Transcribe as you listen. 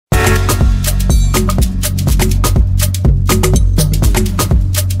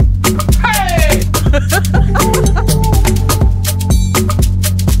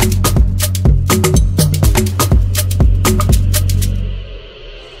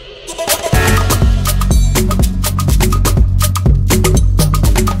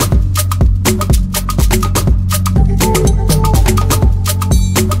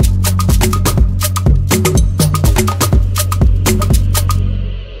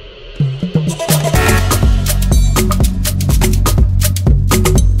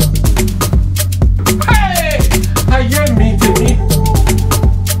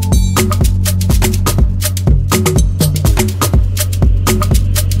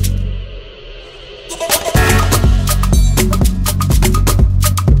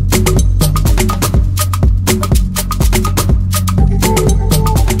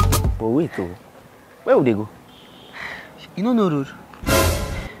would they go? You know no road.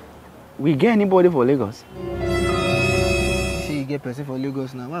 We get anybody for Lagos? See, you get person for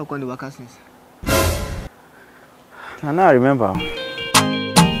Lagos now. Why you call the workers since? Now I remember.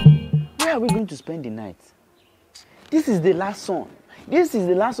 Where are we going to spend the night? This is the last one. This is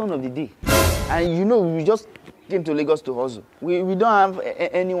the last one of the day. And you know, we just came to Lagos to hustle. We don't have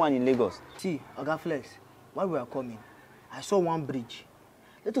anyone in Lagos. See, OGAFLEX, while we were coming, I saw one bridge.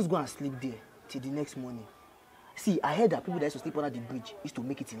 Let us go and sleep there till the next morning. See, I heard that people that used to sleep under the bridge used to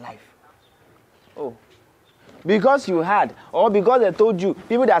make it in life. Oh. Because you had, or because they told you,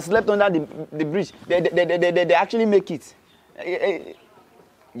 people that slept under the bridge, they actually make it.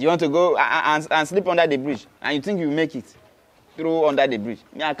 You want to go and sleep under the bridge, and you think you make it through under the bridge.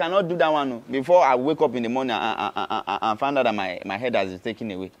 I cannot do that one no. Before I wake up in the morning and find out that my head has been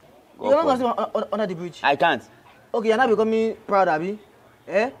taken away. You're not going to sleep under the bridge? I can't. Okay, you're not becoming proud, Abi.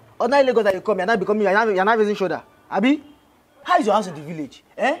 Eh? Ordinary Lagos that you come, you're not raising shoulder. Abi? How is your house in the village?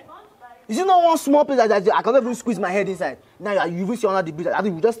 Eh? Is it not one small place that I cannot even squeeze my head inside? Now you will see under the bridge. I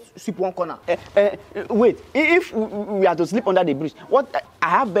think we just sweep one corner. Wait, if we are to sleep under the bridge, what? I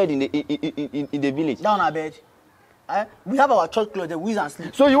have bed in the village. Down our bed. Eh? We have our church clothes, we use and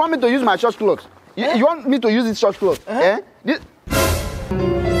sleep. So you want me to use my church clothes? You want me to use this church clothes? This...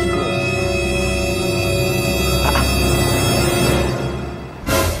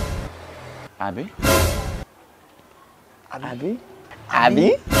 Abby? Abby?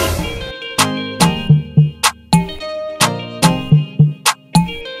 Abby?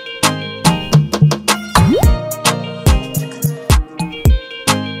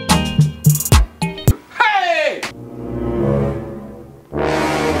 Hey!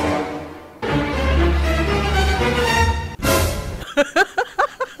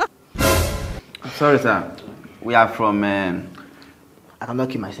 Sorry, sir. We are from... I cannot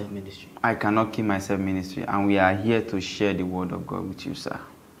keep myself ministry. I cannot keep myself ministry, and we are here to share the word of God with you, sir.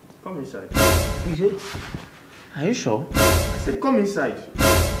 Come inside. You say? Are you sure? I said, come inside.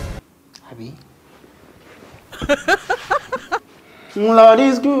 Abi? Lord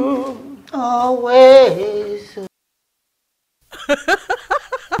is good. Always.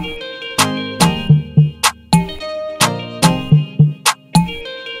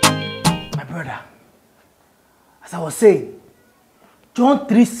 My brother, as I was saying, John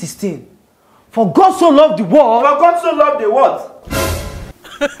 3:16. For God so loved the world. For God so loved the what?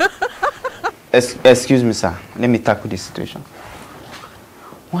 Excuse me, sir. Let me tackle this situation.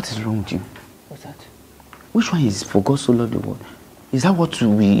 What is wrong with you? What's that? Which one is for God so loved the world? Is that what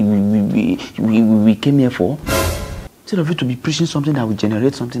we came here for? Instead of you to be preaching something that will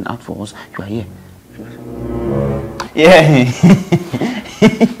generate something out for us, you are here. Yeah.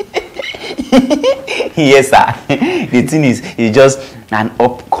 Yes, sir. The thing is, he's just an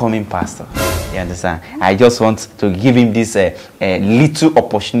upcoming pastor. You understand? I just want to give him this little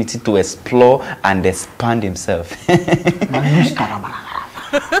opportunity to explore and expand himself. Calm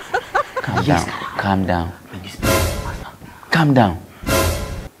down. Calm down. Calm down.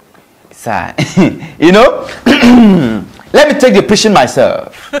 Sir, you know, let me take the preaching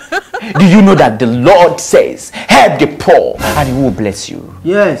myself. Do you know that the Lord says, help the poor and he will bless you?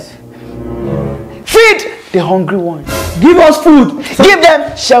 Yes. Feed the hungry ones. Give us food. Give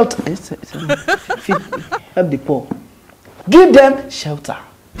them shelter. Help the poor. Give them shelter.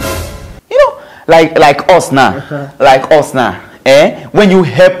 You know, like us now. Like us now. When you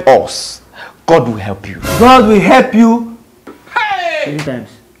help us, God will help you. God will help you. Hey! Many times.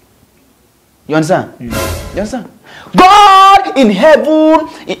 You understand? You understand? God in heaven,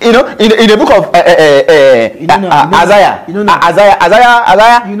 you know, in the book of Isaiah.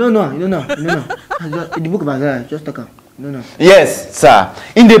 Isaiah. You don't know. In the book of Isaiah, just talk. No. Yes, sir.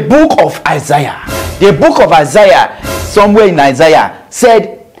 In the book of Isaiah, somewhere in Isaiah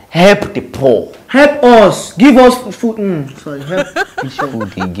said, help the poor. Help us. Give us food. Sorry, help.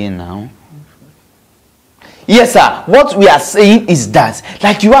 Food again now. Yes, sir. What we are saying is that,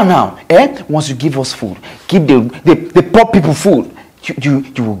 like you are now, once you give us food, give the poor people food, you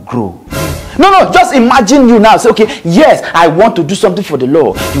will grow. No, just imagine you now. Say, okay, yes, I want to do something for the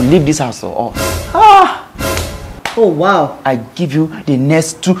Lord. You leave this house for us. Oh, wow. I give you the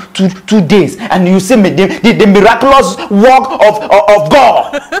next two days, and you see the miraculous work of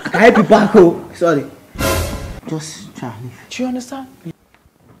God. I help you back. Sorry. Just try. Do you understand?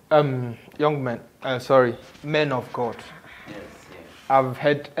 Young men, men of God. Yes. I've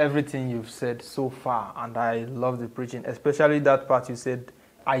heard everything you've said so far, and I love the preaching, especially that part you said,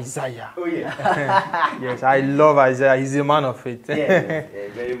 Isaiah. Oh yeah. Yes, I love Isaiah. He's a man of faith. Yeah,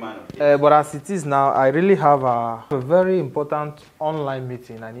 very man of faith. But as it is now, I really have a very important online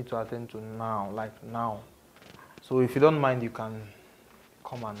meeting I need to attend to now, like now. So if you don't mind, you can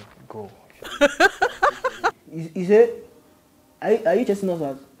come and go. You say, are you chasing us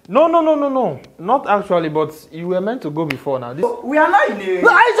out? No. Not actually, but you were meant to go before now. This, We are not in a... No,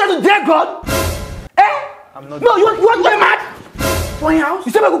 are you trying to dare God? Eh? I'm not. No, you want mad? For your house?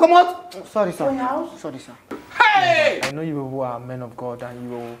 You say we go come out? Sorry, sir. For your house? Sorry, sir. Hey! I know you who are men of God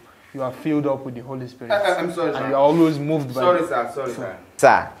and you are filled up with the Holy Spirit. I'm sorry, And sir. you are always moved by Sorry, sir.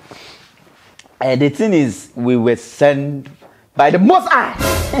 Sir, the thing is, we were sent by the Most High.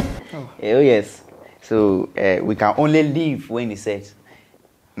 Oh yes. So we can only leave when He says,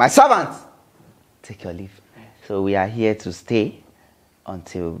 "My servant, take your leave." So we are here to stay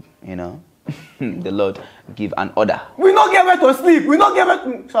until the Lord give an order. We not get where to sleep. We not get where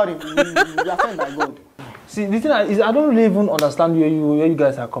to... Sorry, we are sent by God. See, the thing is, I don't really even understand where you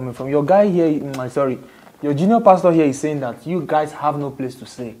guys are coming from. Your guy here, your junior pastor here is saying that you guys have no place to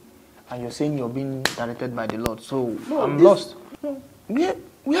stay. And you're saying you're being directed by the Lord. So, I'm lost. No, we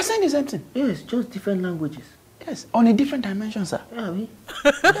are saying the same thing. Yes, just different languages. Yes, on a different dimension, sir. Yeah, we.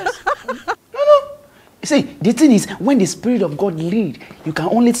 Yes. No. See, the thing is, when the Spirit of God lead, you can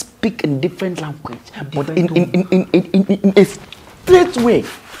only speak in different language, but in a straight way,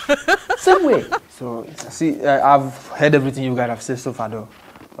 same way. So, see, I've heard everything you guys have said so far, though.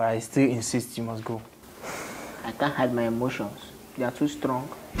 But I still insist you must go. I can't hide my emotions. They are too strong.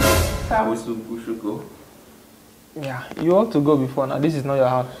 Sir, we should go. Yeah, you ought to go before now. This is not your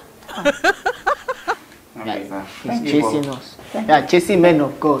house. Okay, sir. He's chasing us. They are chasing men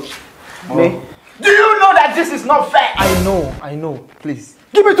of God. Oh. Do you know that this is not fair? I know. Please.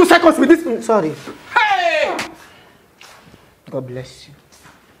 Give me 2 seconds with this. Sorry. Hey! God bless you.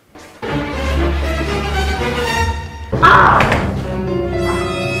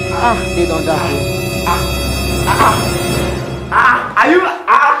 They don't die. Are you?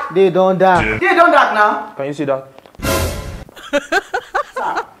 They don't die. They done that now. Can you see that?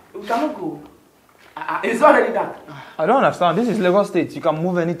 Sir, we cannot go. It's already dark. I don't understand. This is Lagos State. You can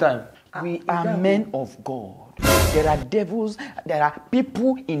move anytime. We are men of God. There are devils, there are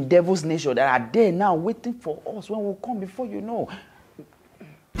people in devil's nature that are there now waiting for us when we come before you know.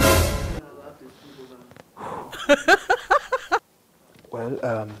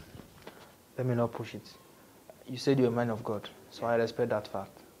 Well, let me not push it. You said you're a man of God, so I respect that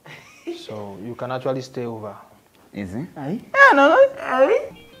fact. So you can actually stay over. Is it? Aye. Yeah, no.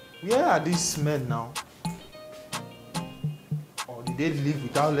 Where are these men now? Or did they leave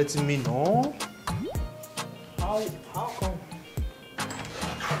without letting me know? How come?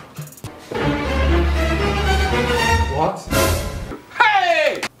 What?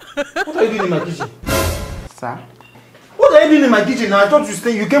 Hey! What are you doing in my kitchen? Sir? What are you doing in my kitchen now? I thought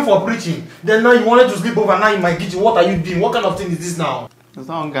you came for preaching. Then now you wanted to sleep over now in my kitchen. What are you doing? What kind of thing is this now? It's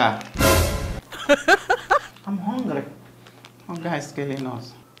hunger. I'm hungry. Hunger is killing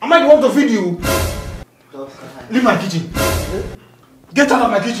us. Am I the one to feed you? Leave my kitchen. Get out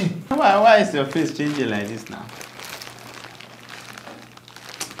of my kitchen. Why is your face changing like this now?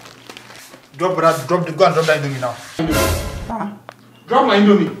 Go and drop that Indomie now. Sir? Drop my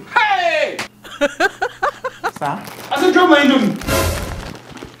Indomie. Hey! Sir? I said drop my Indomie.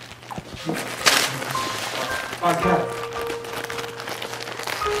 Pass that.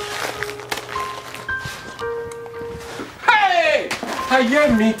 Hey! Ayé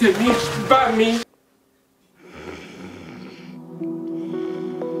mi tèmi bá mi.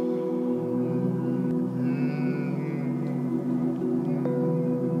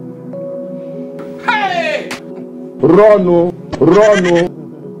 Hey! Rọ́nu.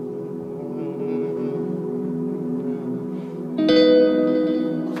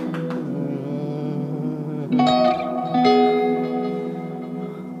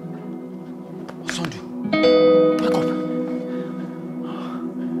 Sunday, wake up.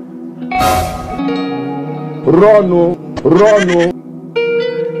 Rọ́nu.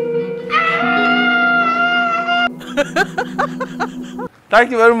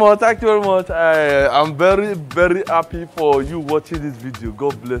 Thank you very much. I'm very, very happy for you watching this video.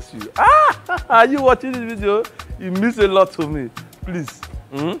 God bless you. Are you watching this video? It means a lot to me. Please,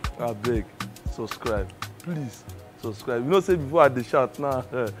 I beg, subscribe. Please, subscribe. You know, say before I dey shout now,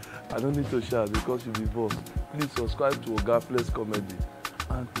 I don't need to shout because you be boss. Please subscribe to OGAFLEX Comedy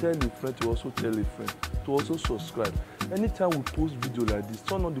and tell a friend to also tell a friend to also subscribe. Anytime we post video like this,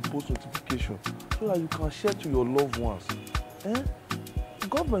 turn on the post notification so that you can share to your loved ones.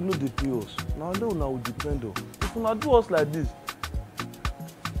 Government no dey pay us. Now they will depend on. If una do us like this,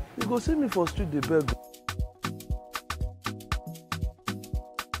 go see me for street dey beg.